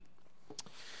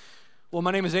Well,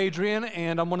 my name is Adrian,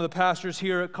 and I'm one of the pastors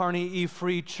here at Kearney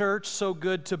eFree Church. So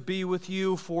good to be with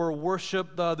you for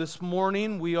worship this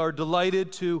morning. We are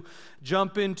delighted to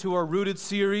jump into our Rooted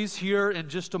series here in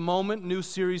just a moment. New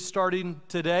series starting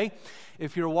today.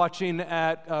 If you're watching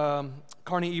at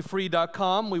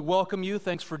kearneyefree.com, we welcome you.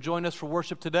 Thanks for joining us for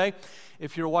worship today.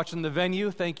 If you're watching the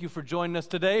venue, thank you for joining us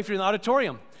today. If you're in the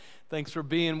auditorium, thanks for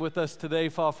being with us today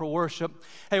for worship.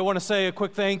 Hey, I want to say a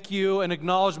quick thank you and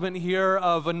acknowledgement here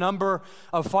of a number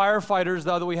of firefighters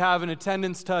that we have in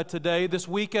attendance today. This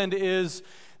weekend is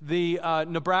the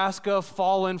Nebraska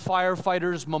Fallen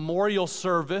Firefighters Memorial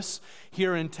Service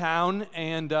here in town.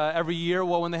 And every year,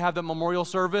 when they have that memorial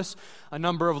service, a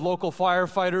number of local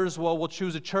firefighters will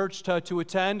choose a church to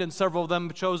attend, and several of them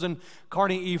have chosen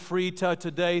Kearney eFree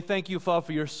today. Thank you, for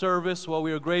your service.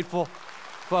 We are grateful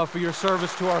for your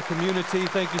service to our community.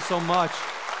 Thank you so much.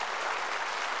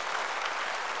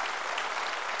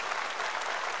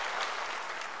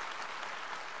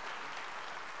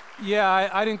 Yeah,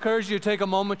 I'd encourage you to take a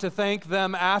moment to thank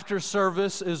them after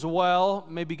service as well.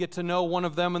 Maybe get to know one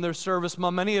of them in their service.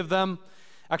 Many of them,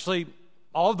 actually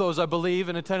all of those, I believe,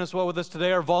 in attendance with us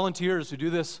today are volunteers who do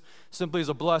this simply as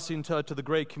a blessing to the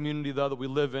great community that we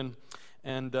live in.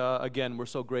 And again, we're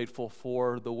so grateful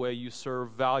for the way you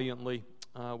serve valiantly.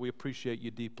 We appreciate you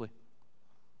deeply.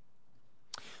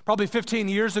 Probably 15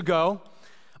 years ago,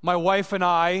 my wife and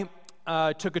I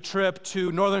took a trip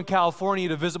to Northern California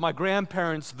to visit my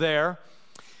grandparents there,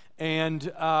 and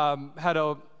had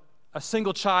a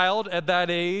single child at that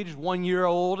age, 1 year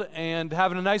old, and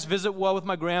having a nice visit with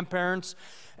my grandparents.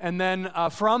 And then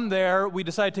from there, we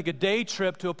decided to take a day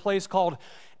trip to a place called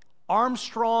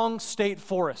Armstrong State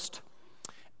Forest.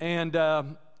 And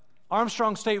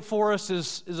Armstrong State Forest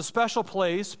is a special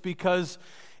place because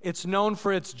it's known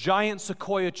for its giant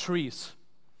sequoia trees.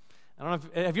 I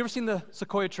don't know have you ever seen the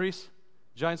sequoia trees?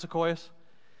 Giant sequoias?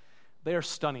 They are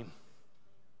stunning.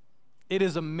 It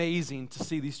is amazing to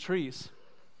see these trees.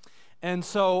 And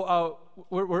so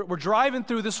we're driving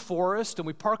through this forest, and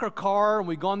we park our car, and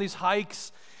we go on these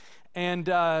hikes, and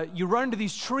you run into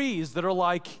these trees that are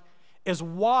like as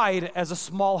wide as a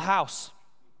small house,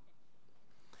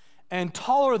 and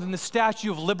taller than the Statue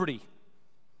of Liberty,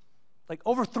 like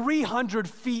over 300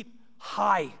 feet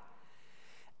high,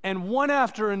 and one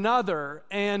after another,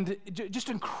 and just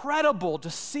incredible to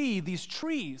see these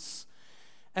trees.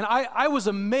 And I was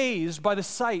amazed by the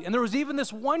sight. And there was even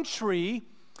this one tree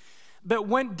that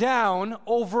went down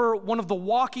over one of the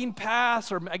walking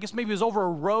paths, or I guess maybe it was over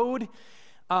a road,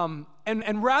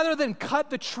 and rather than cut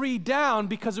the tree down,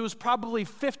 because it was probably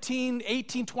 15,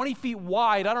 18, 20 feet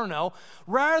wide, I don't know,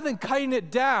 rather than cutting it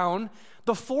down,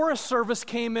 the Forest Service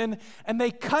came in and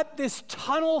they cut this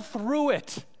tunnel through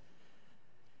it.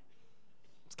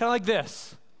 It's kind of like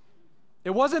this.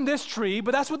 It wasn't this tree,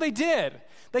 but that's what they did.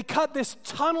 They cut this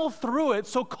tunnel through it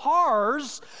so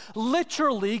cars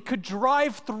literally could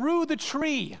drive through the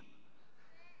tree.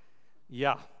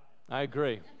 Yeah, I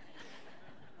agree.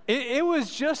 It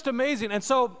was just amazing. And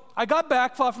so I got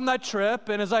back from that trip,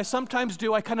 and as I sometimes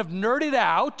do, I kind of nerded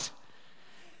out,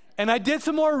 and I did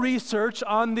some more research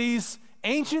on these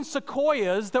ancient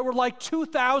sequoias that were like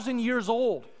 2,000 years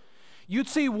old. You'd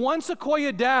see one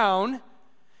sequoia down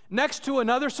next to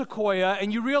another sequoia,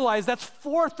 and you realize that's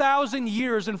 4,000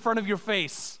 years in front of your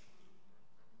face.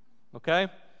 Okay?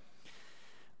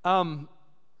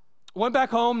 Went back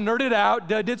home, nerded out,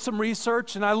 did some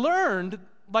research, and I learned,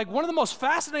 like, one of the most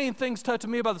fascinating things to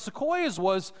me about the sequoias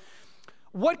was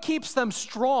what keeps them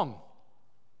strong.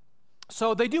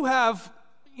 So they do have,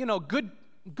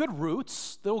 good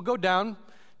roots. They will go down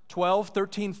 12,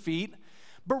 13 feet,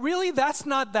 but really that's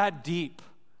not that deep.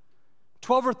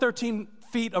 12 or 13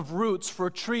 feet of roots for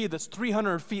a tree that's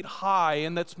 300 feet high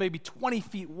and that's maybe 20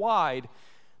 feet wide,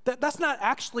 that's not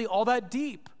actually all that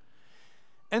deep.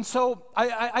 And so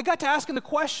I got to asking the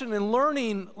question and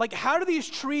learning, like, how do these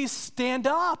trees stand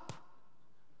up?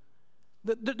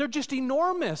 They're just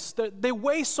enormous. They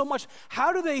weigh so much.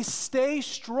 How do they stay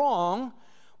strong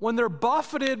when they're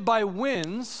buffeted by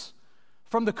winds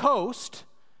from the coast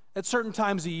at certain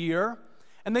times a year,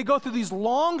 and they go through these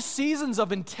long seasons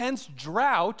of intense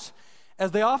drought,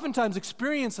 as they oftentimes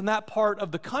experience in that part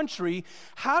of the country?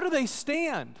 How do they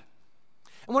stand?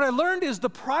 And what I learned is the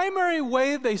primary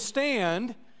way they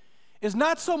stand is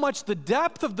not so much the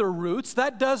depth of their roots,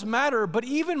 that does matter, but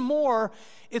even more,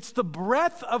 it's the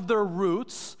breadth of their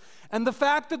roots and the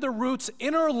fact that the roots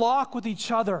interlock with each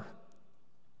other.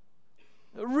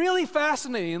 Really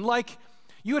fascinating. Like,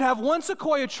 you would have one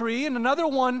sequoia tree and another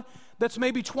one that's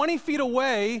maybe 20 feet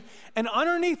away, and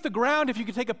underneath the ground, if you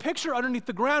could take a picture underneath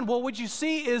the ground, well, what you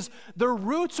see is their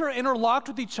roots are interlocked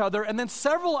with each other, and then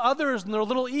several others in their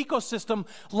little ecosystem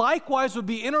likewise would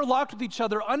be interlocked with each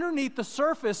other underneath the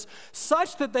surface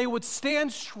such that they would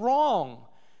stand strong.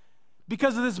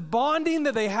 Because of this bonding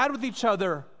that they had with each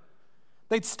other,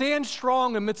 they'd stand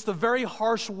strong amidst the very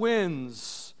harsh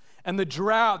winds and the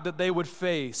drought that they would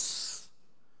face.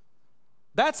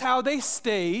 That's how they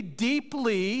stayed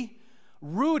deeply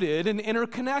rooted and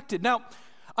interconnected. Now,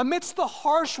 amidst the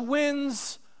harsh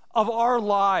winds of our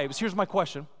lives, here's my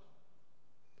question.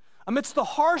 Amidst the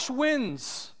harsh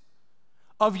winds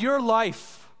of your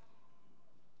life,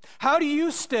 how do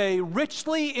you stay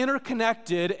richly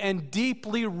interconnected and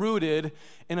deeply rooted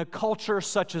in a culture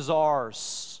such as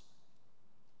ours?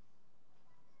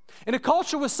 In a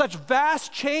culture with such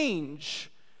vast change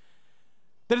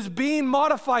that is being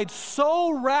modified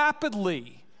so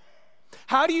rapidly,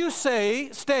 how do you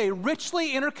stay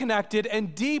richly interconnected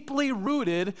and deeply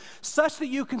rooted such that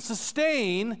you can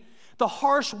sustain the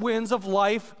harsh winds of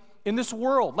life in this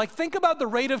world? Like, think about the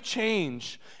rate of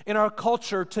change in our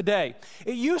culture today.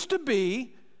 It used to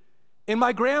be, in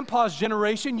my grandpa's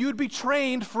generation, you'd be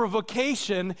trained for a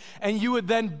vocation and you would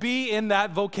then be in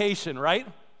that vocation, right?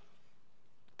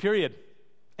 Period.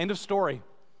 End of story.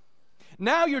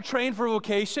 Now you're trained for a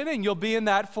vocation and you'll be in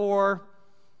that for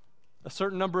a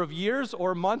certain number of years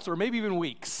or months or maybe even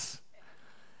weeks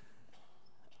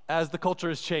as the culture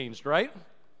has changed, right?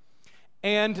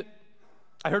 And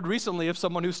I heard recently of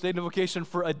someone who stayed in a vocation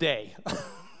for a day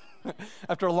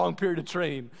after a long period of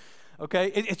training,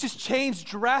 okay? It's just changed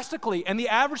drastically, and the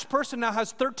average person now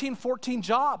has 13, 14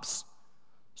 jobs,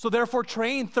 so therefore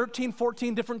trained 13,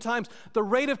 14 different times. The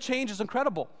rate of change is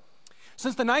incredible.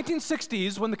 Since the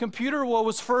 1960s, when the computer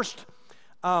was first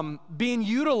being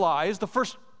utilized, the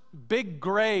first big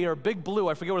gray or big blue,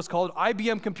 I forget what it's called,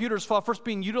 IBM computers first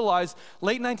being utilized,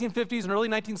 late 1950s and early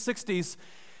 1960s,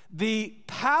 the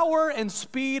power and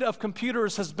speed of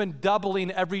computers has been doubling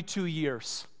every 2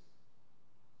 years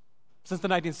since the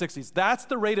 1960s. That's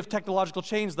the rate of technological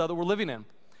change, though, that we're living in.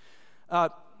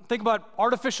 Think about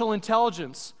artificial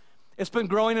intelligence. It's been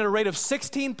growing at a rate of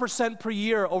 16% per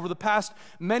year over the past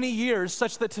many years,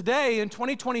 such that today, in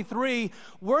 2023,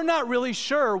 we're not really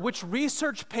sure which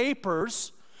research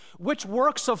papers, which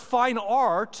works of fine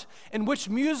art, and which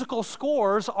musical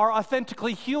scores are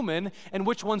authentically human and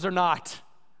which ones are not.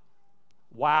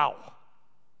 Wow.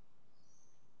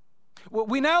 Well,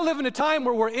 we now live in a time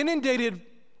where we're inundated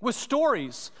with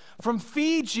stories from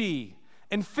Fiji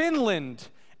and Finland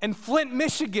and Flint,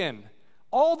 Michigan,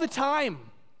 all the time.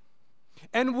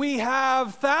 And we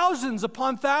have thousands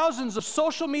upon thousands of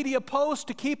social media posts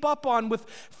to keep up on with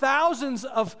thousands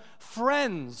of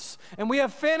friends. And we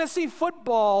have fantasy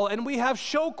football, and we have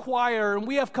show choir, and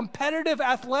we have competitive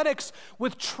athletics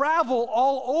with travel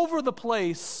all over the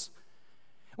place.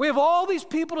 We have all these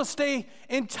people to stay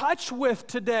in touch with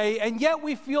today, and yet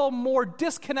we feel more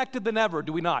disconnected than ever,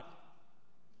 do we not?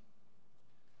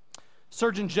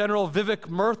 Surgeon General Vivek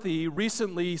Murthy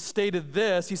recently stated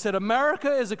this. He said, America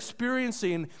is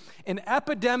experiencing an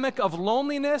epidemic of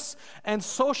loneliness and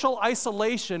social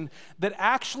isolation that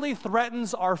actually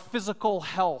threatens our physical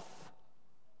health.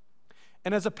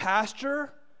 And as a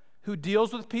pastor who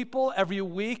deals with people every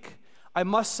week, I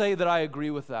must say that I agree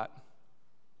with that.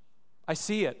 I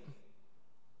see it.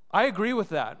 I agree with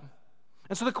that.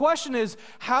 And so the question is,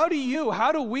 how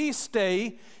do we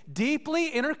stay deeply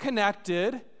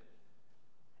interconnected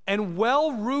and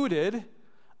well-rooted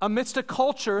amidst a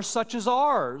culture such as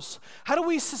ours? How do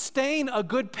we sustain a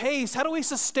good pace? How do we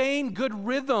sustain good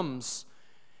rhythms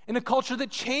in a culture that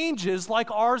changes like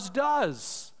ours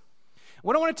does?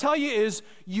 What I want to tell you is,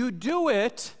 you do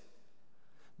it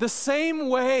the same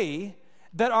way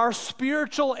that our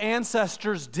spiritual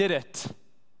ancestors did it.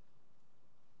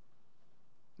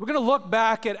 We're going to look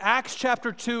back at Acts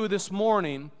chapter 2 this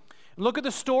morning. Look at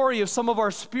the story of some of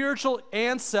our spiritual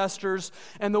ancestors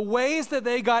and the ways that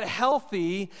they got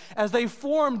healthy as they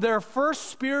formed their first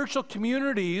spiritual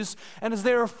communities and as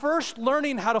they were first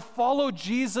learning how to follow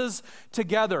Jesus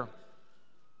together.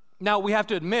 Now, we have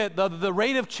to admit, the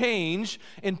rate of change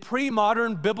in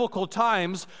pre-modern biblical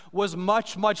times was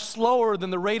much, much slower than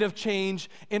the rate of change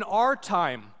in our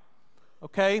time,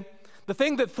 okay? The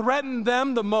thing that threatened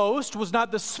them the most was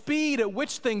not the speed at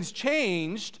which things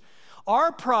changed.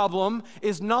 Our problem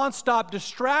is nonstop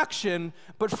distraction,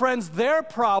 but friends, their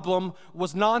problem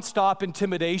was nonstop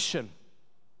intimidation.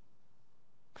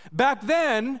 Back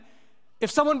then,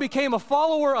 if someone became a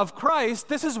follower of Christ,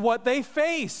 this is what they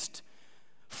faced.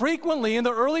 Frequently in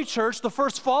the early church, the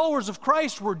first followers of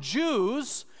Christ were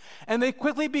Jews, and they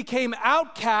quickly became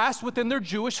outcasts within their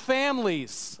Jewish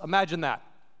families. Imagine that.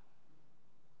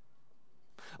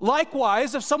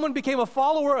 Likewise, if someone became a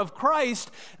follower of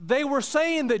Christ, they were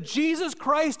saying that Jesus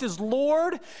Christ is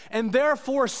Lord, and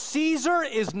therefore Caesar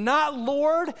is not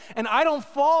Lord, and I don't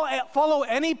follow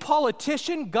any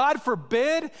politician, God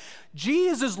forbid.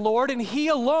 Jesus is Lord, and He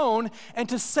alone. And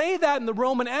to say that in the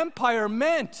Roman Empire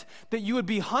meant that you would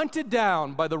be hunted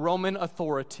down by the Roman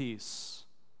authorities.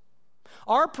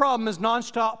 Our problem is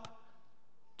nonstop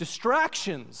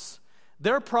distractions.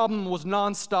 Their problem was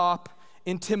nonstop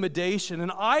intimidation.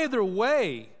 And either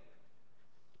way,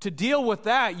 to deal with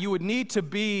that, you would need to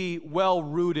be well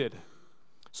rooted.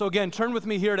 So again, turn with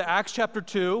me here to Acts chapter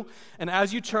 2. And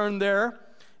as you turn there,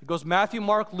 it goes Matthew,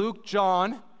 Mark, Luke,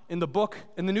 John in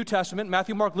the New Testament,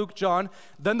 Matthew, Mark, Luke, John.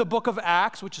 Then the book of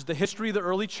Acts, which is the history of the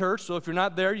early church. So if you're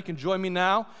not there, you can join me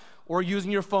now, or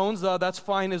using your phones, that's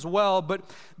fine as well. But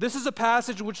this is a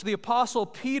passage in which the Apostle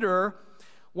Peter,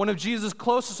 one of Jesus'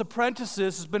 closest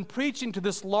apprentices, has been preaching to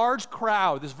this large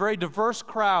crowd, this very diverse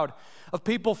crowd of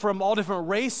people from all different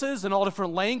races and all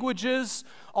different languages,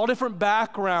 all different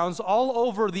backgrounds, all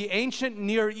over the ancient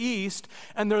Near East,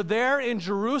 and they're there in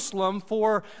Jerusalem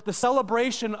for the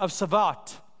celebration of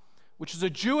Shavuot, which is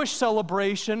a Jewish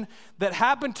celebration that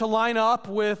happened to line up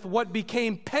with what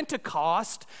became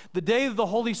Pentecost, the day that the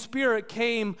Holy Spirit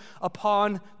came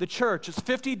upon the church. It's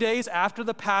 50 days after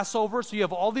the Passover, so you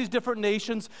have all these different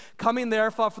nations coming there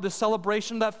for the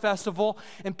celebration of that festival.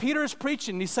 And Peter is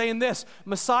preaching, he's saying this: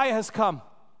 Messiah has come.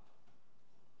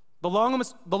 The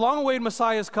long-awaited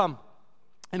Messiah has come.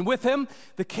 And with him,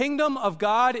 the kingdom of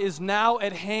God is now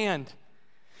at hand.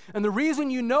 And the reason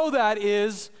you know that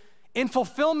is, in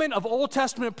fulfillment of Old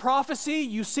Testament prophecy,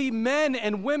 you see men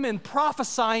and women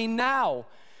prophesying now,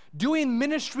 doing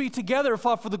ministry together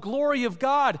for the glory of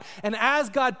God. And as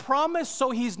God promised,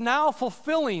 so He's now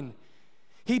fulfilling.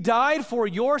 He died for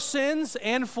your sins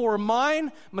and for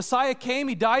mine. Messiah came,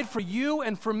 He died for you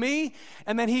and for me.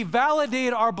 And then He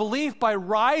validated our belief by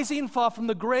rising from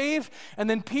the grave. And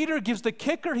then Peter gives the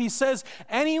kicker. He says,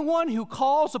 anyone who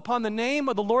calls upon the name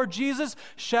of the Lord Jesus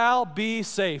shall be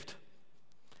saved.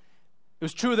 It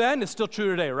was true then, it's still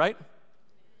true today, right?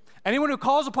 Anyone who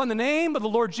calls upon the name of the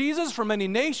Lord Jesus from any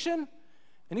nation,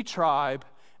 any tribe,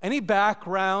 any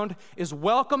background is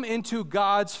welcome into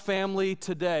God's family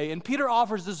today. And Peter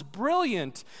offers this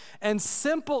brilliant and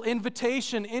simple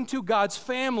invitation into God's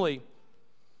family.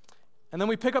 And then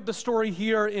we pick up the story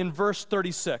here in verse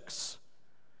 36.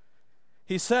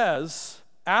 He says,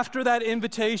 after that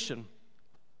invitation,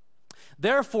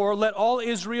 therefore let all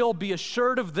Israel be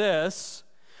assured of this: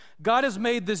 God has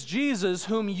made this Jesus,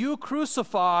 whom you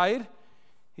crucified,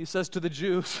 he says to the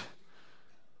Jews,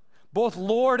 both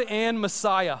Lord and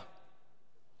Messiah.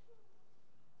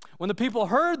 When the people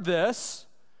heard this,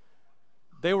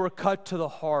 they were cut to the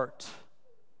heart.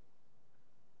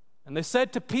 And they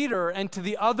said to Peter and to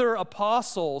the other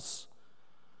apostles,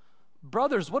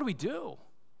 brothers, what do we do?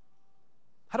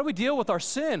 How do we deal with our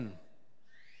sin?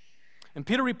 And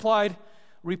Peter replied,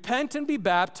 repent and be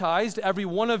baptized, every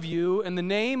one of you, in the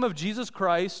name of Jesus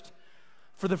Christ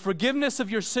for the forgiveness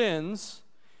of your sins,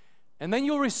 and then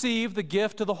you'll receive the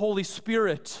gift of the Holy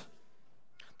Spirit.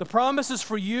 The promise is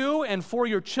for you and for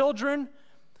your children,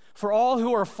 for all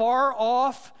who are far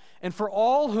off, and for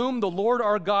all whom the Lord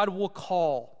our God will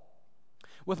call.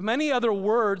 With many other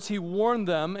words, he warned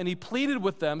them, and he pleaded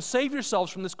with them, save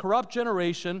yourselves from this corrupt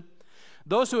generation.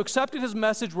 Those who accepted his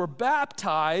message were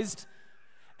baptized,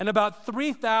 and about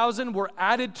 3,000 were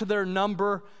added to their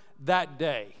number that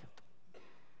day.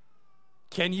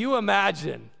 Can you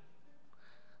imagine?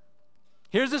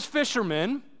 Here's this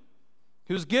fisherman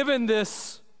who's given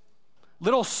this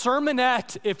little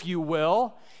sermonette, if you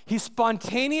will. He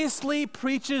spontaneously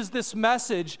preaches this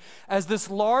message as this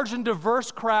large and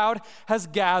diverse crowd has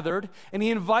gathered, and he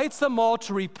invites them all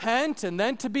to repent and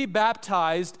then to be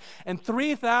baptized, and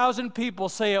 3,000 people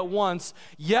say at once,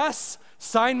 yes,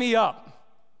 sign me up.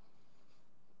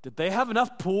 Did they have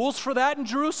enough pools for that in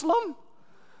Jerusalem?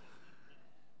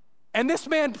 And this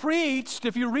man preached,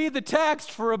 if you read the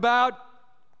text, for about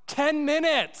 10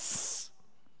 minutes.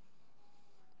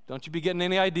 Don't you be getting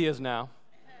any ideas now.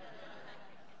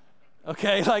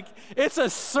 Okay, it's a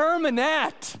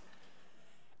sermonette.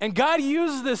 And God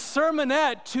uses this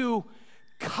sermonette to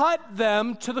cut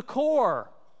them to the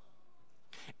core.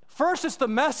 First, it's the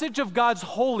message of God's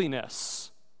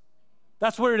holiness.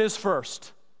 That's what it is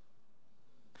first.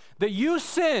 That you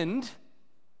sinned,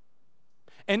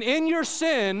 and in your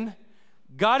sin,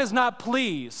 God is not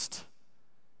pleased.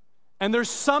 And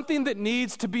there's something that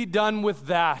needs to be done with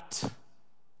that.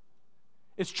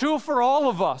 It's true for all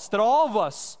of us, that all of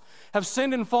us have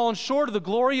sinned and fallen short of the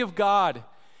glory of God.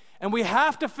 And we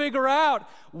have to figure out,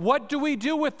 what do we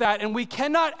do with that? And we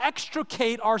cannot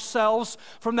extricate ourselves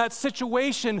from that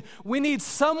situation. We need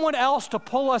someone else to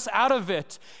pull us out of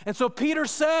it. And so Peter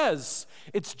says,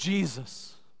 it's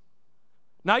Jesus.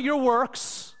 Not your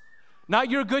works,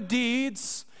 not your good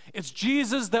deeds. It's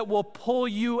Jesus that will pull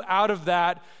you out of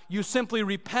that. You simply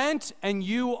repent and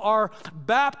you are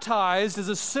baptized as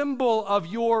a symbol of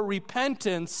your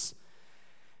repentance.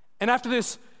 And after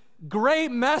this great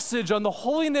message on the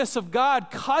holiness of God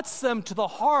cuts them to the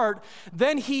heart,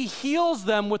 then he heals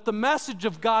them with the message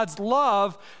of God's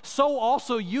love, so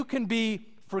also you can be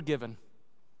forgiven.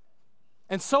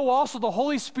 And so also the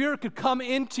Holy Spirit could come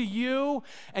into you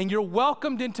and you're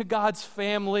welcomed into God's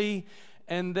family,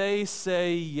 and they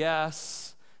say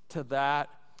yes to that.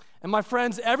 And my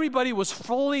friends, everybody was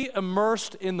fully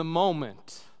immersed in the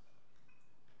moment.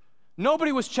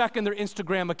 Nobody was checking their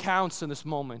Instagram accounts in this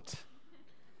moment.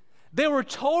 They were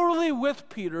totally with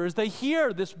Peter as they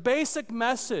hear this basic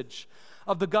message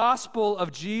of the gospel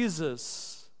of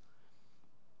Jesus.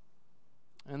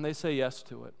 And they say yes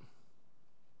to it.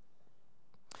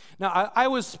 Now, I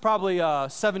was probably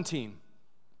 17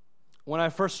 when I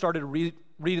first started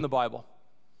reading the Bible.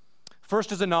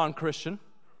 First as a non-Christian,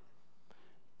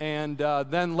 and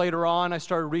then later on I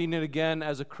started reading it again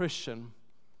as a Christian.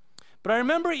 But I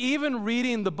remember even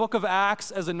reading the book of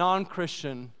Acts as a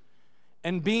non-Christian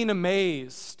and being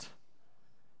amazed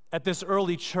at this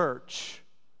early church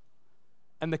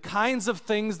and the kinds of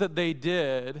things that they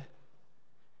did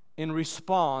in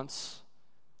response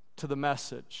to the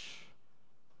message.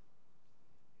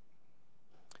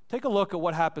 Take a look at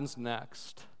what happens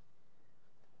next.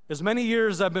 As many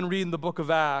years I've been reading the book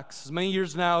of Acts, as many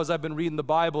years now as I've been reading the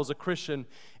Bible as a Christian,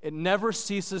 it never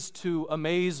ceases to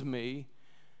amaze me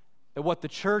at what the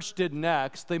church did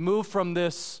next. They moved from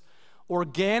this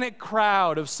organic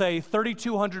crowd of, say,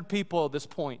 3,200 people at this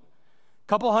point, a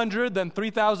couple hundred, then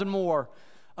 3,000 more,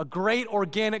 a great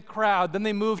organic crowd. Then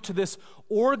they moved to this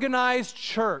organized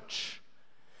church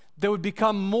that would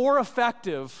become more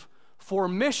effective for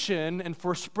mission and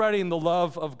for spreading the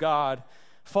love of God.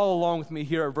 Follow along with me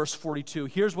here at verse 42.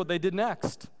 Here's what they did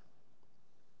next.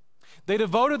 They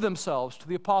devoted themselves to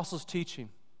the apostles' teaching,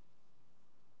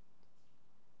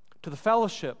 to the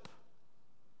fellowship,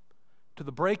 to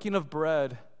the breaking of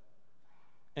bread,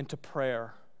 and to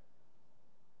prayer.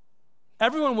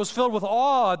 Everyone was filled with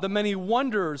awe at the many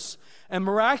wonders and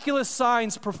miraculous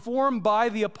signs performed by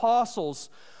the apostles.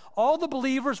 All the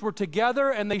believers were together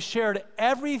and they shared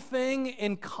everything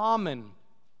in common.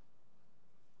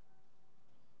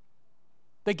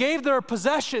 They gave their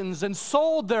possessions and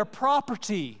sold their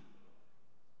property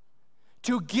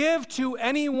to give to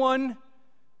anyone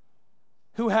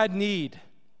who had need.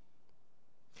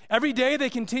 Every day they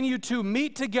continued to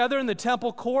meet together in the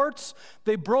temple courts.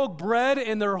 They broke bread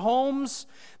in their homes.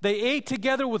 They ate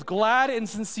together with glad and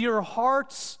sincere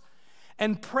hearts,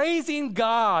 and praising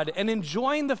God and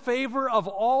enjoying the favor of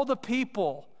all the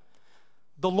people.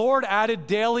 The Lord added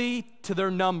daily to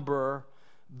their number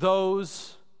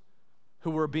those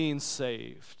who were being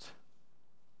saved.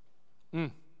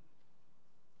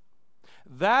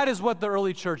 That is what the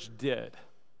early church did.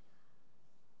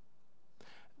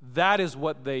 That is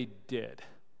what they did.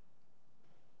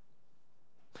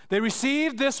 They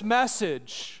received this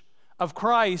message of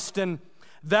Christ, and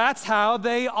that's how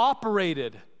they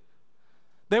operated.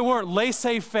 They weren't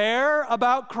laissez-faire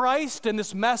about Christ and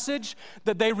this message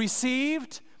that they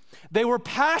received. They were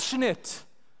passionate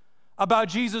about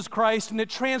Jesus Christ, and it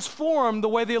transformed the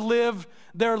way they lived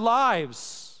their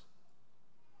lives.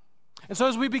 And so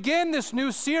as we begin this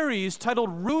new series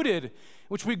titled Rooted,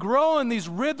 which we grow in these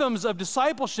rhythms of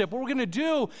discipleship, what we're going to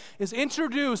do is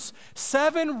introduce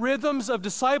 7 rhythms of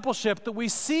discipleship that we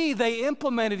see they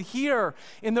implemented here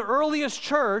in the earliest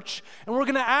church, and we're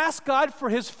going to ask God for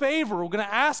His favor. We're going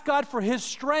to ask God for His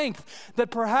strength,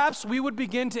 that perhaps we would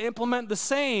begin to implement the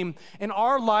same in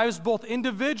our lives, both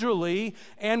individually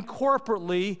and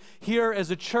corporately here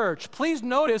as a church. Please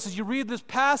notice as you read this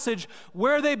passage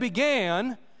where they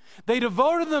began. They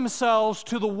devoted themselves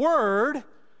to the Word.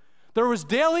 There was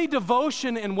daily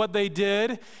devotion in what they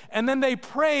did, and then they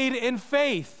prayed in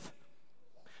faith.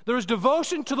 There was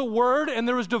devotion to the Word, and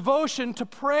there was devotion to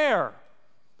prayer.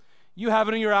 You have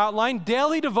it in your outline,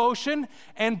 daily devotion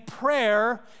and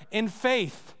prayer in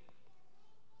faith.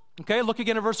 Okay, look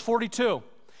again at verse 42.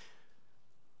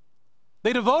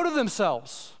 They devoted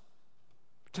themselves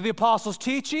to the apostles'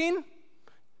 teaching,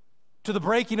 to the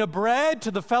breaking of bread,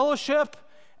 to the fellowship,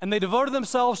 and they devoted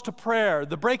themselves to prayer.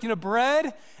 The breaking of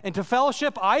bread and to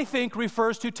fellowship, I think,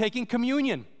 refers to taking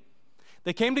communion.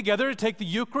 They came together to take the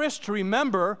Eucharist, to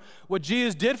remember what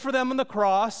Jesus did for them on the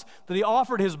cross, that he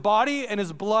offered his body and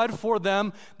his blood for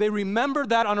them. They remembered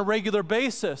that on a regular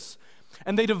basis.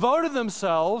 And they devoted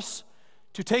themselves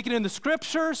to taking in the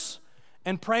Scriptures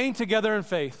and praying together in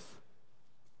faith.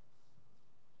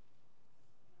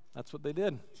 That's what they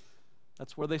did.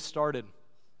 That's where they started.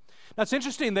 Now, it's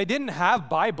interesting. They didn't have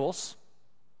Bibles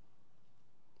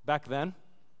back then.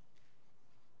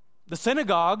 The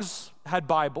synagogues had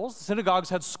Bibles. The synagogues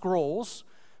had scrolls.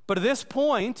 But at this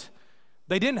point,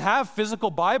 they didn't have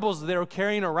physical Bibles that they were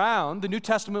carrying around. The New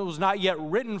Testament was not yet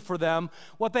written for them.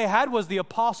 What they had was the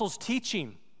apostles'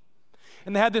 teaching.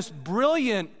 And they had this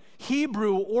brilliant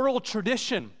Hebrew oral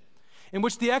tradition in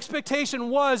which the expectation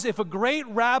was if a great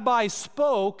rabbi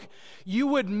spoke, you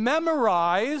would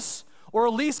memorize or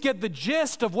at least get the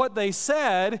gist of what they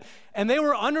said, and they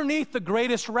were underneath the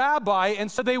greatest rabbi,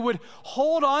 and so they would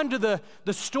hold on to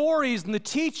the stories and the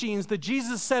teachings that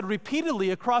Jesus said repeatedly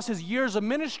across his years of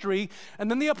ministry, and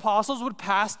then the apostles would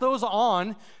pass those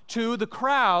on to the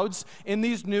crowds in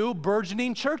these new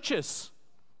burgeoning churches.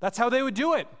 That's how they would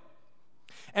do it.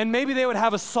 And maybe they would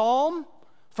have a psalm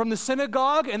from the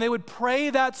synagogue, and they would pray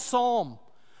that psalm,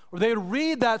 or they would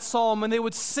read that psalm, and they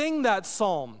would sing that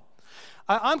psalm.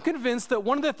 I'm convinced that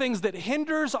one of the things that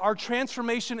hinders our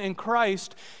transformation in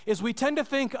Christ is we tend to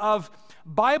think of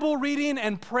Bible reading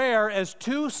and prayer as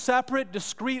two separate,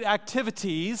 discrete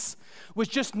activities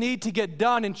which just need to get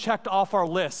done and checked off our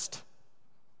list.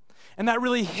 And that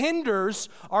really hinders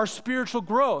our spiritual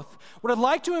growth. What I'd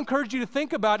like to encourage you to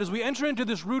think about as we enter into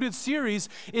this Rooted series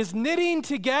is knitting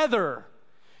together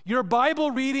your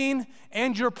Bible reading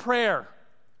and your prayer.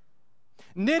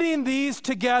 Knitting these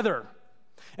together.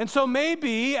 And so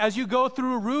maybe as you go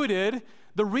through Rooted,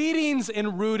 the readings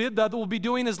in Rooted that we'll be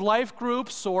doing as life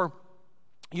groups, or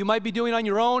you might be doing on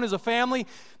your own as a family,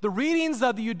 the readings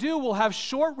that you do will have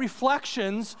short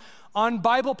reflections on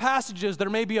Bible passages that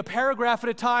are maybe a paragraph at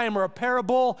a time or a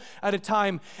parable at a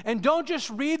time. And don't just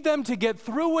read them to get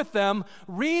through with them,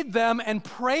 read them and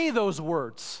pray those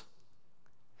words.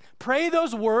 Pray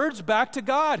those words back to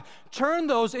God. Turn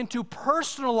those into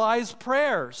personalized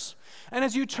prayers. And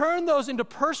as you turn those into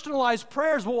personalized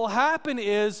prayers, what will happen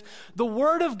is the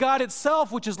Word of God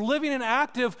itself, which is living and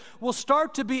active, will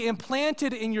start to be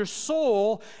implanted in your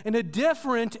soul in a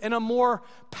different and a more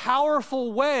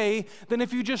powerful way than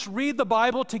if you just read the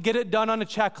Bible to get it done on a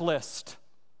checklist.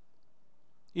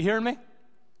 You hearing me?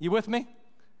 You with me?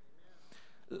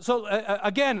 So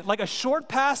again, like a short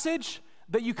passage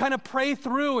that you kind of pray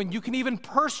through, and you can even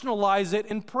personalize it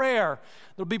in prayer.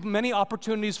 There'll be many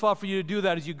opportunities for you to do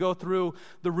that as you go through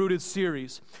the Rooted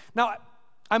series. Now,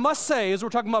 I must say, as we're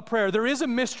talking about prayer, there is a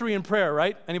mystery in prayer,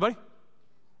 right? Anybody?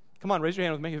 Come on, raise your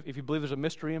hand with me if you believe there's a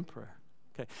mystery in prayer.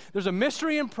 Okay. There's a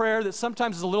mystery in prayer that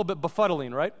sometimes is a little bit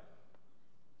befuddling, right?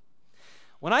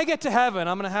 When I get to heaven,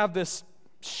 I'm going to have this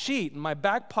sheet in my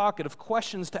back pocket of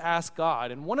questions to ask God,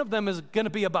 and one of them is going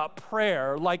to be about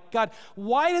prayer. Like, God,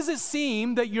 why does it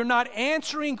seem that you're not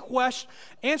answering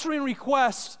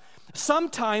requests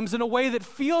sometimes in a way that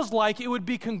feels like it would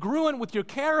be congruent with your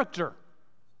character?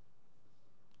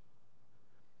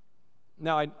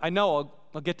 Now, I know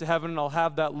I'll get to heaven and I'll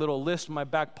have that little list in my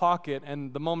back pocket,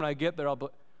 and the moment I get there, I'll be,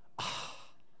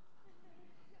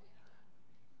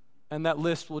 and that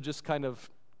list will just kind of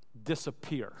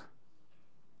disappear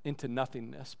into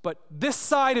nothingness. But this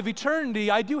side of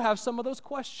eternity, I do have some of those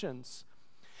questions.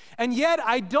 And yet,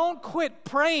 I don't quit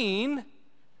praying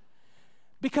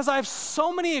because I have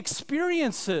so many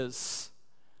experiences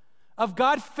of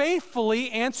God faithfully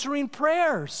answering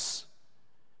prayers.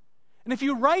 And if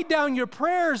you write down your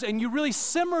prayers and you really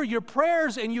simmer your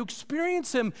prayers and you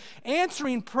experience Him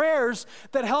answering prayers,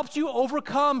 that helps you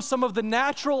overcome some of the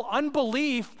natural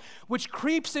unbelief which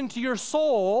creeps into your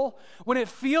soul when it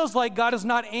feels like God is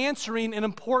not answering an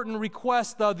important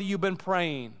request that you've been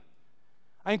praying.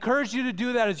 I encourage you to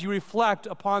do that as you reflect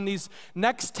upon these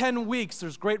next 10 weeks.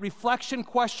 There's great reflection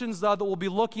questions that we'll be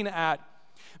looking at.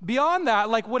 Beyond that,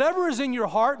 like whatever is in your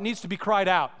heart needs to be cried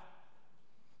out.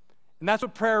 And that's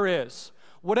what prayer is.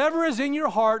 Whatever is in your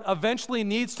heart eventually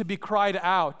needs to be cried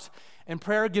out. And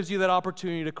prayer gives you that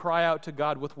opportunity to cry out to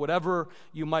God with whatever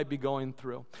you might be going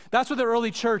through. That's what the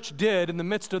early church did in the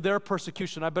midst of their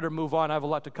persecution. I better move on. I have a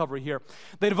lot to cover here.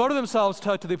 They devoted themselves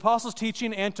to the apostles'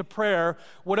 teaching and to prayer.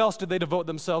 What else did they devote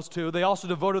themselves to? They also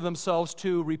devoted themselves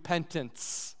to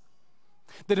repentance.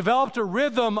 They developed a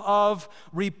rhythm of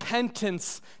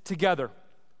repentance together.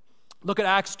 Look at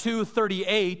Acts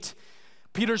 2:38.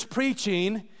 Peter's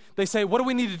preaching. They say, what do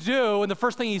we need to do? And the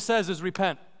first thing he says is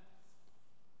repent.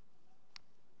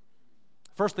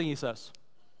 First thing he says,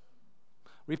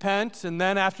 Repent, and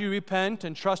then after you repent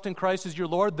and trust in Christ as your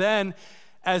Lord, then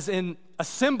as in a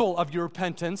symbol of your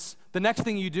repentance, the next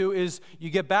thing you do is you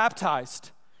get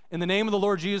baptized in the name of the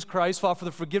Lord Jesus Christ for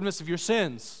the forgiveness of your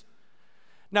sins.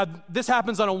 Now, this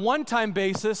happens on a one-time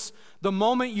basis. The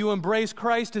moment you embrace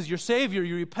Christ as your Savior,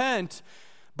 you repent.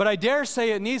 But I dare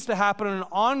say it needs to happen on an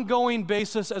ongoing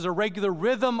basis as a regular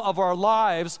rhythm of our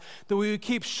lives, that we would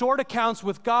keep short accounts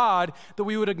with God, that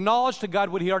we would acknowledge to God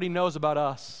what He already knows about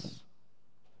us.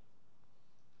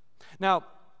 Now,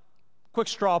 quick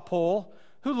straw poll.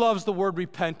 Who loves the word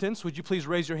repentance? Would you please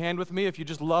raise your hand with me if you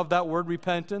just love that word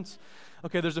repentance?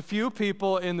 Okay, there's a few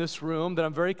people in this room that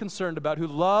I'm very concerned about who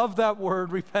love that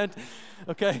word repent.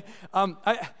 Okay,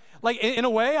 in a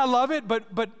way, I love it,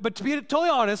 but to be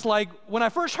totally honest, like when I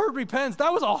first heard repentance,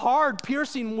 that was a hard,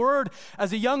 piercing word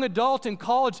as a young adult in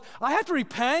college. I have to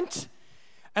repent,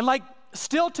 and like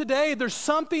still today, there's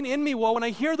something in me. Well, when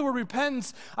I hear the word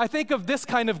repentance, I think of this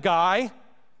kind of guy.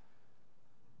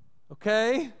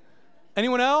 Okay,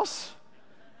 anyone else?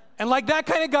 And like that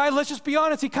kind of guy, let's just be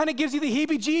honest, he kind of gives you the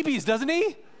heebie-jeebies, doesn't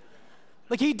he?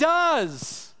 Like he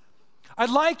does. I'd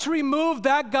like to remove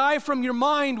that guy from your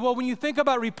mind, well, when you think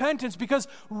about repentance, because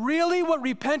really what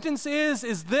repentance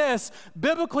is this.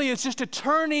 Biblically, it's just a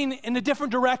turning in a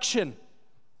different direction.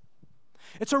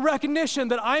 It's a recognition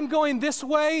that I'm going this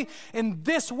way, and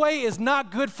this way is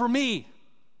not good for me.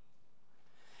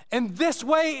 And this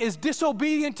way is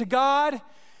disobedient to God.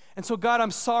 And so, God,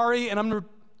 I'm sorry, and I'm going to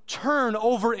turn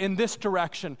over in this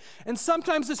direction. And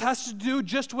sometimes this has to do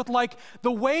just with like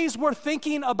the ways we're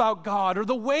thinking about God or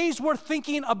the ways we're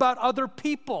thinking about other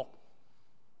people.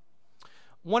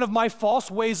 One of my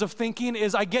false ways of thinking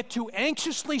is I get too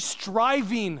anxiously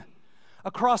striving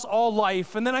across all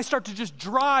life, and then I start to just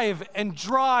drive and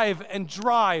drive and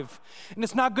drive. And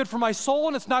it's not good for my soul,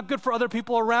 and it's not good for other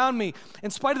people around me,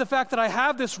 in spite of the fact that I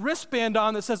have this wristband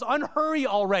on that says, unhurry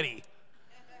already.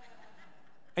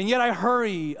 And yet I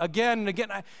hurry again and again.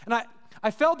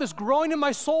 I felt this growing in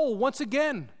my soul once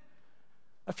again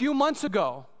a few months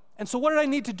ago. And so what did I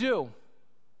need to do?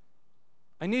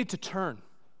 I needed to turn.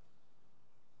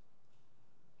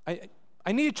 I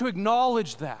needed to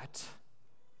acknowledge that.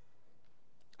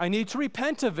 I need to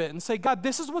repent of it and say, God,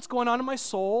 this is what's going on in my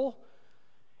soul.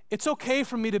 It's okay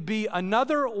for me to be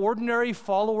another ordinary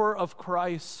follower of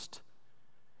Christ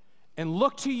and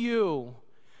look to you.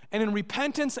 And in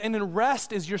repentance and in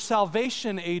rest is your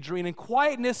salvation, Adrian. And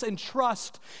quietness and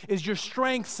trust is your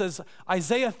strength, says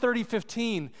Isaiah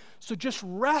 30:15. So just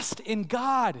rest in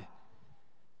God.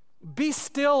 Be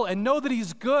still and know that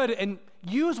He's good and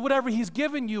use whatever He's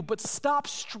given you, but stop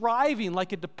striving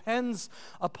like it depends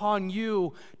upon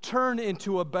you. Turn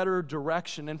into a better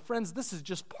direction. And friends, this is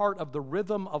just part of the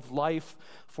rhythm of life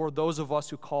for those of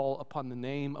us who call upon the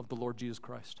name of the Lord Jesus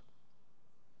Christ.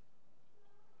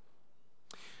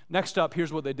 Next up,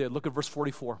 here's what they did. Look at verse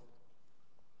 44.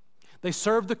 They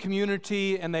served the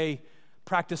community and they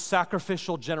practiced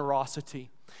sacrificial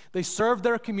generosity. They served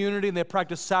their community and they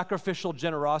practiced sacrificial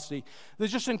generosity.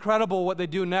 It's just incredible what they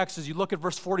do next as you look at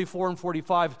verse 44 and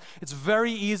 45. It's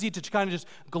very easy to kind of just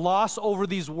gloss over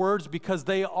these words because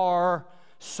they are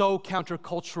so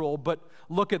countercultural, but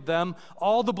look at them.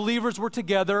 All the believers were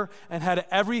together and had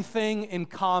everything in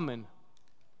common.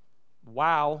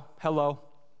 Wow, hello.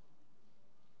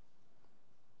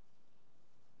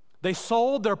 They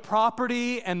sold their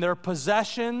property and their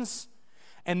possessions,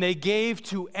 and they gave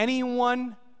to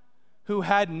anyone who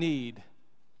had need.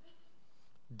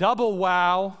 Double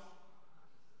wow.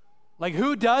 Like,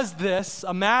 who does this?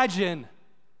 Imagine.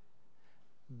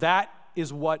 That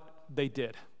is what they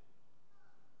did.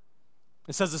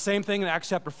 It says the same thing in Acts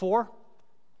chapter 4,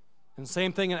 and the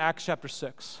same thing in Acts chapter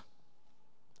 6.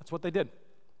 That's what they did.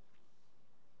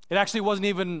 It actually wasn't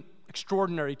even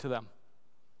extraordinary to them.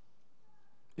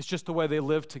 It's just the way they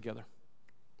lived together.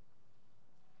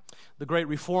 The great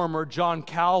reformer John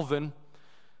Calvin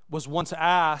was once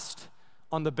asked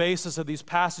on the basis of these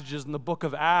passages in the book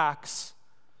of Acts,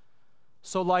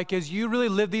 so like as you really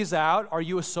live these out, are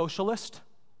you a socialist?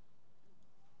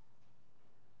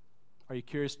 Are you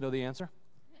curious to know the answer?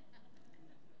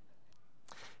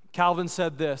 Calvin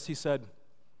said this, he said,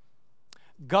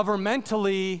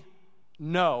 governmentally,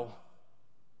 no.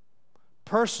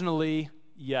 Personally,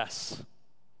 yes.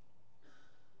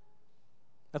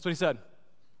 That's what he said.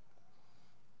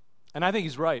 And I think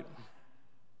he's right.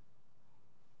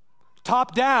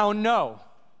 Top down, no.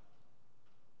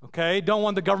 Okay, don't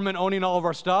want the government owning all of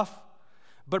our stuff.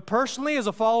 But personally, as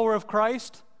a follower of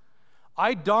Christ,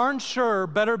 I darn sure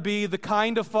better be the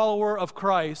kind of follower of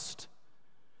Christ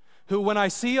who, when I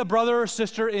see a brother or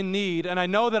sister in need, and I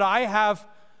know that I have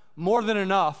more than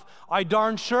enough, I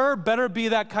darn sure better be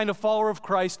that kind of follower of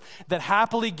Christ that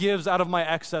happily gives out of my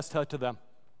excess to them.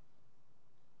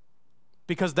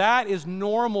 Because that is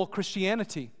normal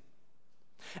Christianity.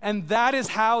 And that is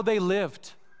how they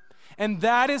lived. And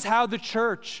that is how the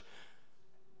church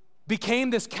became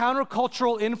this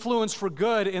countercultural influence for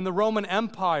good in the Roman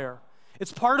Empire.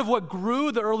 It's part of what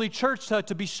grew the early church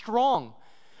to be strong.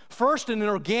 First in an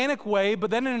organic way,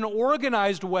 but then in an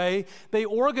organized way, they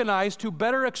organized to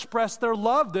better express their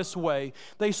love this way.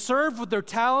 They served with their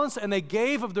talents and they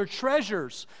gave of their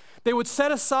treasures. They would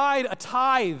set aside a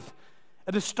tithe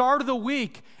at the start of the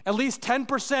week, at least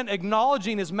 10%,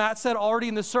 acknowledging, as Matt said already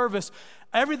in the service,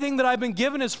 everything that I've been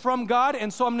given is from God,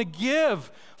 and so I'm going to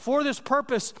give for this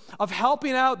purpose of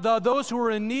helping out those who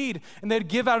are in need. And they'd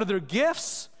give out of their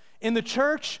gifts in the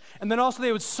church, and then also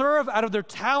they would serve out of their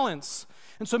talents.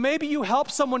 And so maybe you help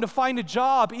someone to find a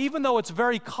job, even though it's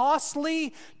very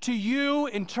costly to you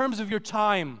in terms of your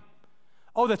time.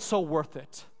 Oh, that's so worth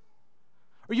it.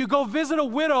 Or you go visit a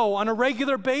widow on a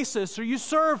regular basis, or you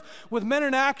serve with Men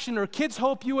in Action or Kids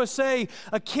Hope USA,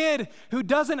 a kid who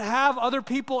doesn't have other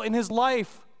people in his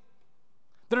life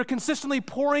that are consistently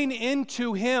pouring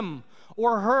into him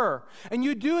or her. And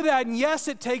you do that, and yes,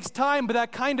 it takes time, but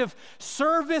that kind of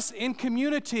service in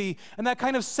community and that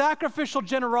kind of sacrificial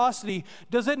generosity,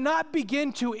 does it not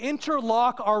begin to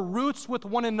interlock our roots with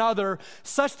one another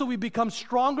such that we become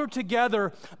stronger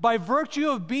together by virtue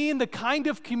of being the kind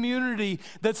of community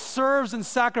that serves and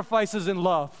sacrifices in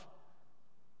love?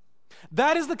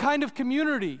 That is the kind of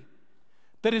community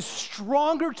that is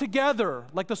stronger together,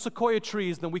 like the sequoia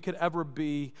trees, than we could ever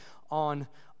be on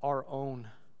our own.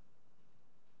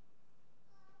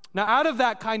 Now, out of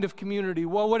that kind of community,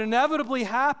 well, what inevitably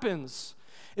happens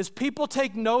is people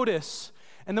take notice,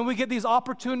 and then we get these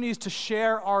opportunities to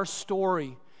share our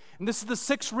story. And this is the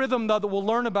sixth rhythm, though, that we'll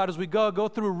learn about as we go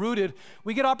through Rooted.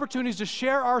 We get opportunities to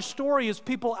share our story as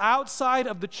people outside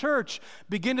of the church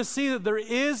begin to see that there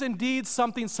is indeed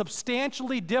something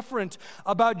substantially different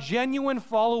about genuine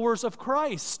followers of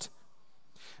Christ.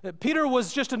 Peter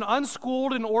was just an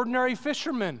unschooled and ordinary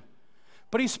fisherman.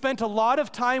 But he spent a lot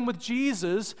of time with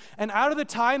Jesus, and out of the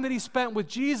time that he spent with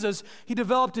Jesus, he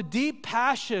developed a deep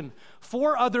passion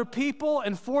for other people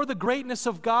and for the greatness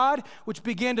of God, which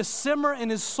began to simmer in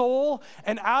his soul.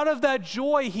 And out of that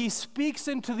joy, he speaks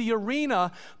into the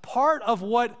arena, part of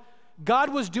what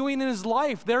God was doing in his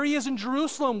life. There he is in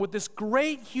Jerusalem with this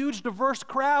great, huge, diverse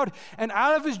crowd. And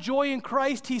out of his joy in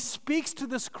Christ, he speaks to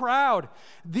this crowd.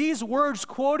 These words,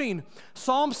 quoting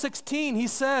Psalm 16, he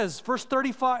says, verse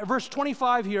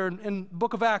 25 here in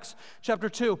book of Acts, chapter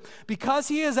 2, because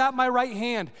he is at my right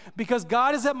hand, because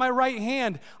God is at my right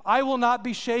hand, I will not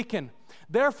be shaken.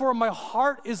 Therefore, my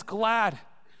heart is glad.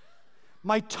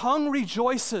 My tongue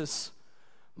rejoices.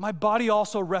 My body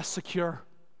also rests secure.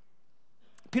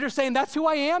 Peter's saying, that's who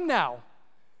I am now.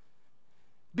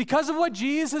 Because of what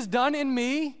Jesus has done in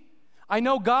me, I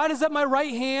know God is at my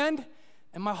right hand,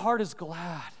 and my heart is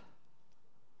glad.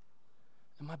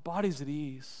 And my body's at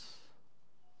ease.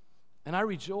 And I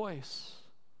rejoice.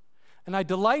 And I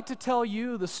delight to tell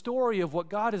you the story of what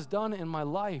God has done in my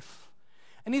life.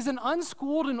 And he's an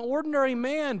unschooled and ordinary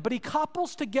man, but he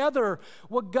couples together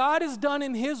what God has done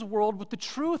in his world with the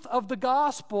truth of the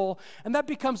gospel, and that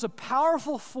becomes a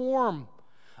powerful form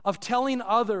of telling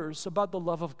others about the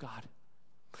love of God.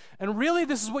 And really,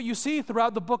 this is what you see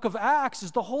throughout the book of Acts,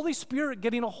 is the Holy Spirit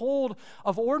getting a hold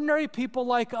of ordinary people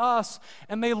like us,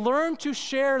 and they learn to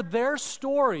share their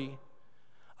story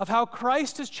of how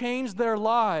Christ has changed their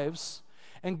lives,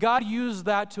 and God used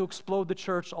that to explode the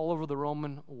church all over the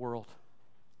Roman world.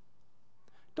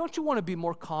 Don't you want to be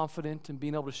more confident in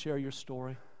being able to share your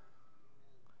story?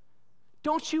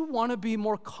 Don't you want to be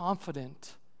more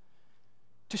confident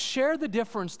to share the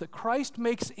difference that Christ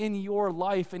makes in your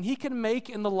life and he can make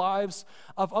in the lives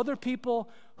of other people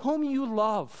whom you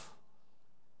love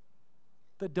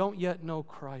that don't yet know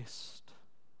Christ?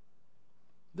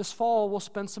 This fall, we'll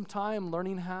spend some time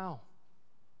learning how.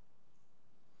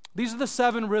 These are the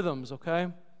 7 rhythms, okay?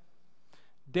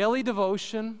 Daily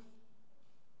devotion,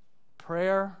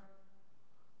 prayer,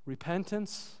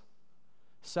 repentance,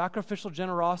 sacrificial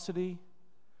generosity,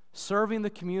 serving the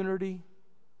community,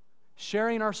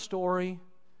 sharing our story,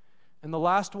 and the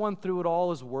last one through it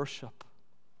all is worship.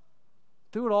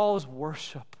 Through it all is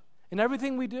worship. In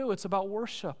everything we do, it's about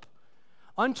worship.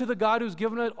 Unto the God who's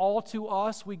given it all to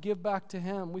us, we give back to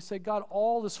him. We say, God,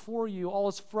 all is for you, all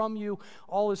is from you,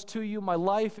 all is to you. My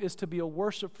life is to be a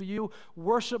worship for you.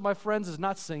 Worship, my friends, is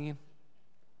not singing.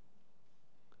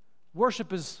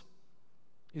 Worship is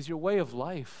your way of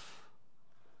life.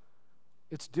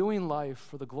 It's doing life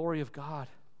for the glory of God.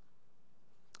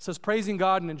 It says, praising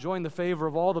God and enjoying the favor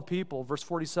of all the people. Verse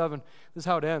 47, this is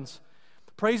how it ends.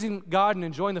 Praising God and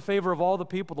enjoying the favor of all the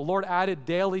people, the Lord added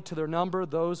daily to their number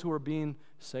those who were being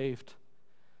saved.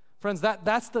 Friends,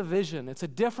 that's the vision. It's a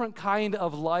different kind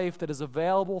of life that is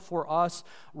available for us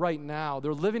right now.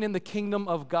 They're living in the kingdom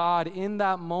of God in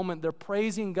that moment. They're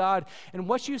praising God. And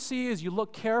what you see is you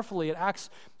look carefully at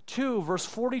Acts 2, verse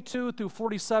 42 through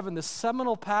 47, this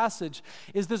seminal passage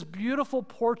is this beautiful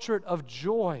portrait of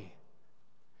joy.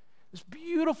 This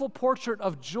beautiful portrait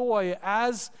of joy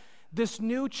as this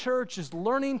new church is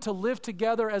learning to live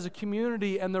together as a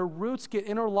community, and their roots get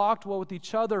interlocked well with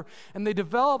each other, and they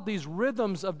develop these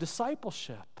rhythms of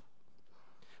discipleship.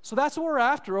 So that's what we're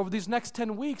after over these next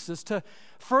 10 weeks, is to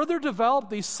further develop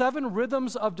these 7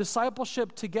 rhythms of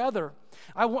discipleship together.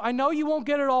 I know you won't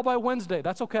get it all by Wednesday.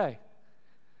 That's okay.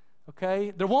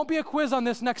 Okay? There won't be a quiz on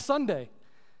this next Sunday.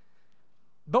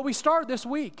 But we start this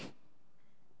week.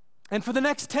 And for the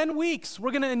next 10 weeks,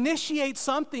 we're going to initiate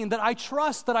something that I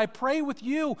trust, that I pray with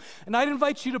you, and I'd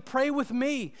invite you to pray with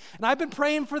me. And I've been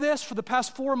praying for this for the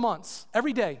past 4 months,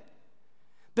 every day,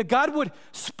 that God would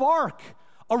spark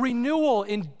a renewal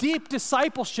in deep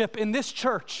discipleship in this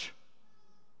church,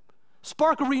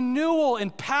 spark a renewal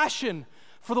in passion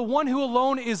for the one who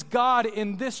alone is God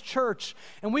in this church.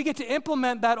 And we get to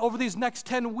implement that over these next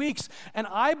 10 weeks. And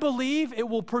I believe it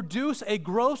will produce a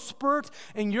growth spurt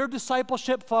in your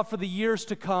discipleship for the years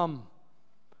to come.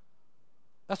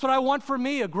 That's what I want for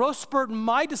me, a growth spurt in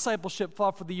my discipleship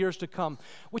for the years to come,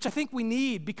 which I think we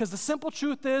need, because the simple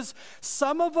truth is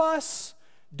some of us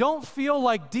don't feel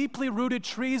like deeply rooted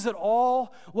trees at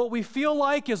all. What we feel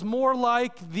like is more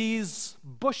like these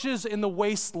bushes in the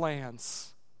wastelands.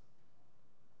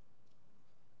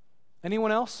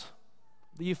 Anyone else?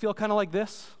 Do you feel kind of like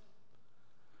this?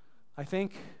 I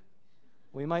think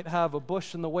we might have a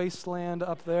bush in the wasteland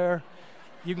up there.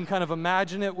 You can kind of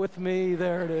imagine it with me.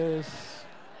 There it is.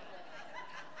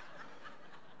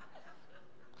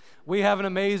 We have an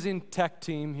amazing tech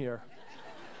team here.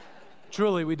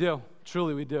 Truly, we do.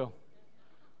 Truly, we do.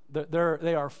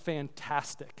 They are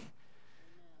fantastic.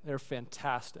 They're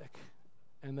fantastic.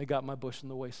 And they got my bush in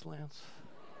the wastelands.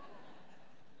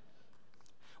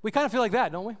 We kind of feel like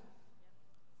that, don't we?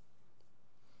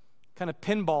 Kind of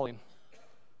pinballing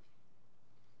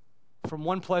from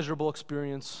one pleasurable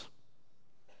experience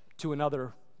to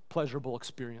another pleasurable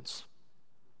experience.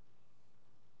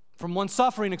 From one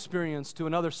suffering experience to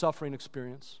another suffering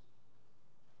experience.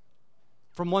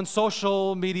 From one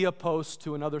social media post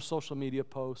to another social media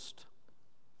post.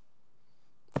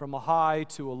 From a high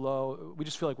to a low. We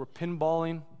just feel like we're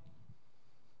pinballing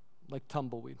like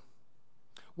tumbleweed.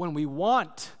 When we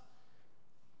want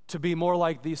to be more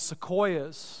like these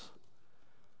sequoias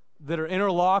that are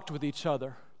interlocked with each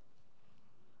other,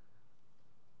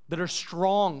 that are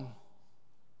strong,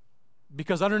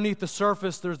 because underneath the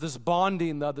surface there's this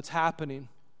bonding that's happening.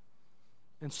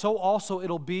 And so also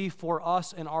it'll be for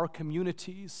us in our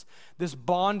communities, this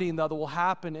bonding that will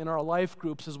happen in our life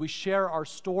groups as we share our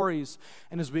stories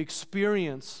and as we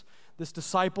experience this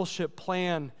discipleship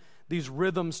plan, these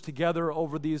rhythms together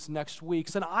over these next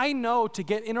weeks. And I know to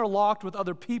get interlocked with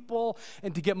other people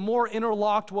and to get more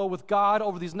interlocked well with God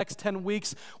over these next 10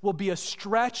 weeks will be a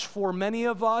stretch for many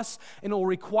of us, and it will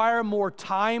require more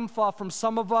time from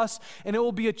some of us, and it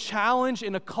will be a challenge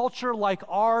in a culture like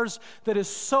ours that is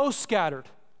so scattered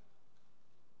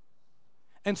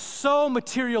and so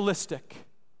materialistic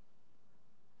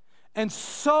and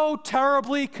so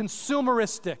terribly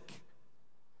consumeristic.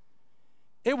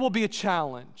 It will be a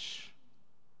challenge.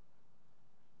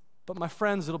 But my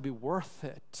friends, it'll be worth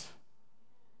it.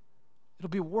 It'll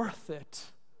be worth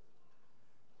it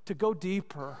to go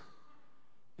deeper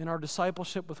in our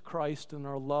discipleship with Christ and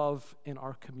our love in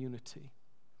our community.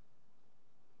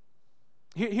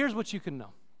 Here's what you can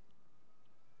know.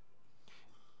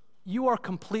 You are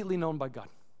completely known by God.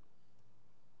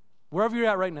 Wherever you're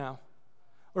at right now,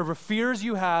 whatever fears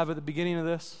you have at the beginning of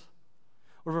this,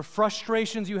 whatever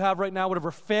frustrations you have right now,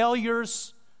 whatever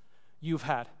failures you've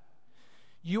had,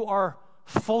 you are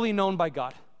fully known by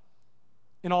God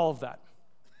in all of that.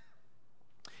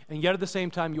 And yet at the same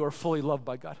time, you are fully loved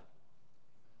by God.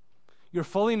 You're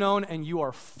fully known and you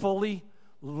are fully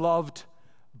loved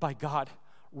by God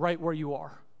right where you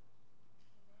are.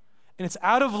 And it's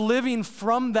out of living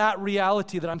from that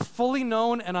reality that I'm fully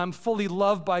known and I'm fully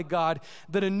loved by God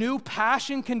that a new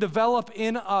passion can develop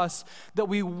in us, that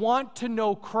we want to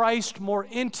know Christ more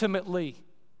intimately.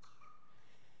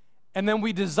 And then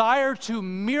we desire to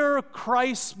mirror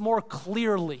Christ more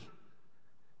clearly.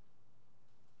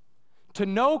 To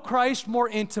know Christ more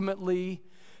intimately,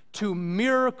 to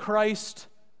mirror Christ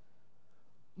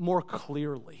more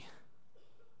clearly.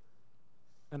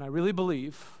 And I really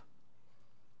believe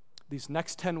these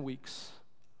next 10 weeks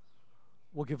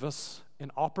will give us an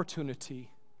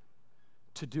opportunity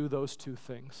to do those two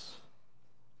things.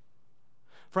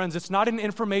 Friends, it's not an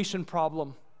information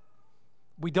problem.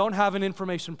 We don't have an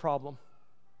information problem.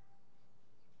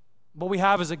 What we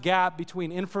have is a gap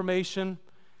between information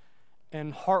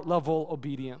and heart-level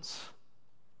obedience.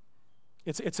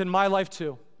 It's in my life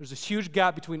too. There's a huge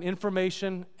gap between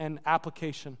information and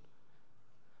application.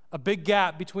 A big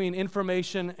gap between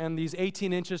information and these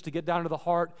 18 inches to get down to the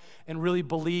heart and really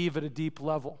believe at a deep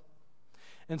level.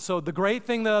 And so the great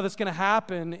thing that's going to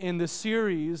happen in this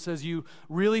series as you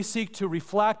really seek to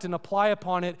reflect and apply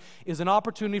upon it is an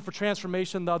opportunity for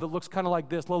transformation, though, that looks kind of like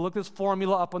this. Look at this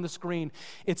formula up on the screen.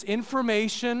 It's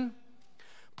information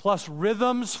plus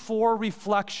rhythms for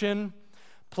reflection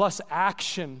plus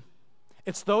action.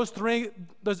 It's those three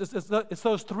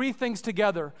things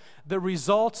together that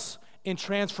results in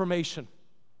transformation.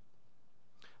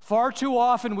 Far too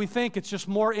often we think it's just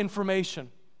more information.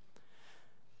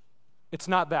 It's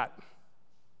not that.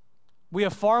 We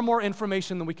have far more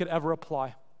information than we could ever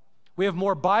apply. We have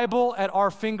more Bible at our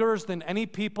fingers than any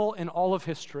people in all of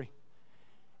history.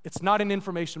 It's not an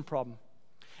information problem.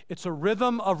 It's a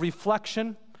rhythm of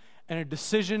reflection and a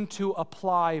decision to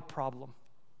apply problem.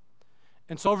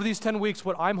 And so over these 10 weeks,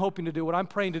 what I'm hoping to do, what I'm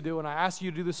praying to do, and I ask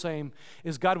you to do the same,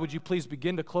 is God, would you please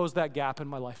begin to close that gap in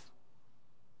my life?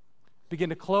 Begin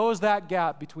to close that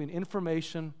gap between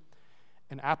information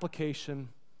and application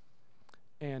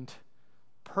and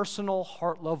personal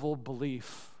heart-level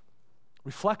belief,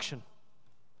 reflection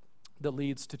that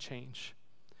leads to change.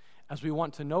 As we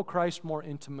want to know Christ more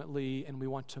intimately and we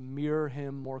want to mirror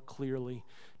him more clearly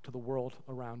to the world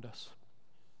around us.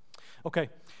 Okay.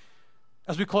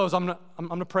 As we close, I'm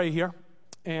gonna pray here,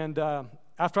 and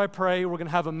after I pray, we're gonna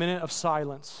have a minute of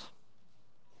silence.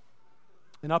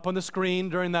 And up on the screen,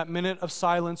 during that minute of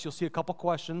silence, you'll see a couple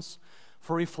questions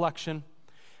for reflection.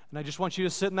 And I just want you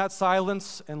to sit in that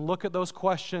silence and look at those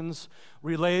questions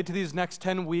related to these next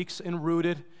 10 weeks and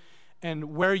rooted,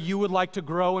 and where you would like to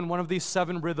grow in one of these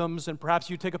 7 rhythms. And perhaps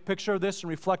you take a picture of this and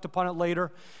reflect upon it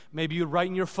later. Maybe you write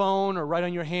in your phone or write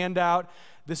on your handout,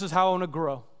 this is how I want to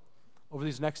grow over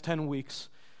these next 10 weeks.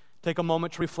 Take a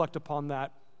moment to reflect upon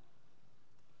that.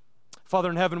 Father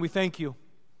in heaven, we thank you.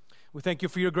 We thank you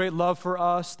for your great love for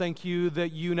us. Thank you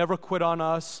that you never quit on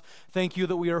us. Thank you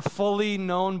that we are fully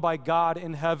known by God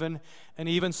in heaven, and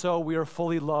even so, we are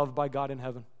fully loved by God in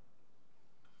heaven.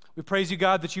 We praise you,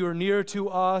 God, that you are near to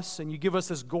us, and you give us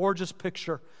this gorgeous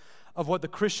picture of what the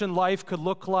Christian life could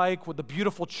look like, what the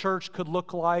beautiful church could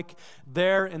look like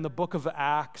there in the book of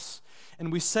Acts.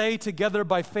 And we say together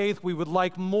by faith, we would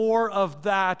like more of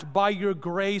that by your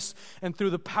grace and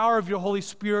through the power of your Holy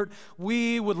Spirit.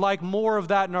 We would like more of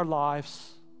that in our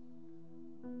lives.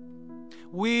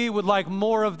 We would like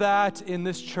more of that in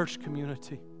this church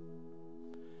community.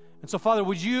 And so, Father,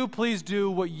 would you please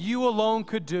do what you alone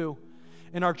could do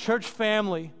in our church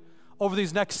family over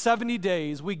these next 70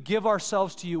 days? We give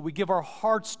ourselves to you. We give our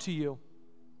hearts to you.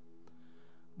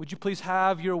 Would you please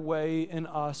have your way in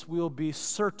us? We'll be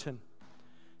certain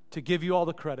to give you all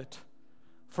the credit.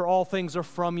 For all things are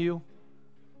from you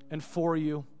and for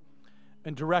you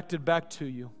and directed back to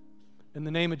you. In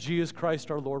the name of Jesus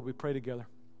Christ our Lord, we pray together.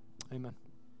 Amen.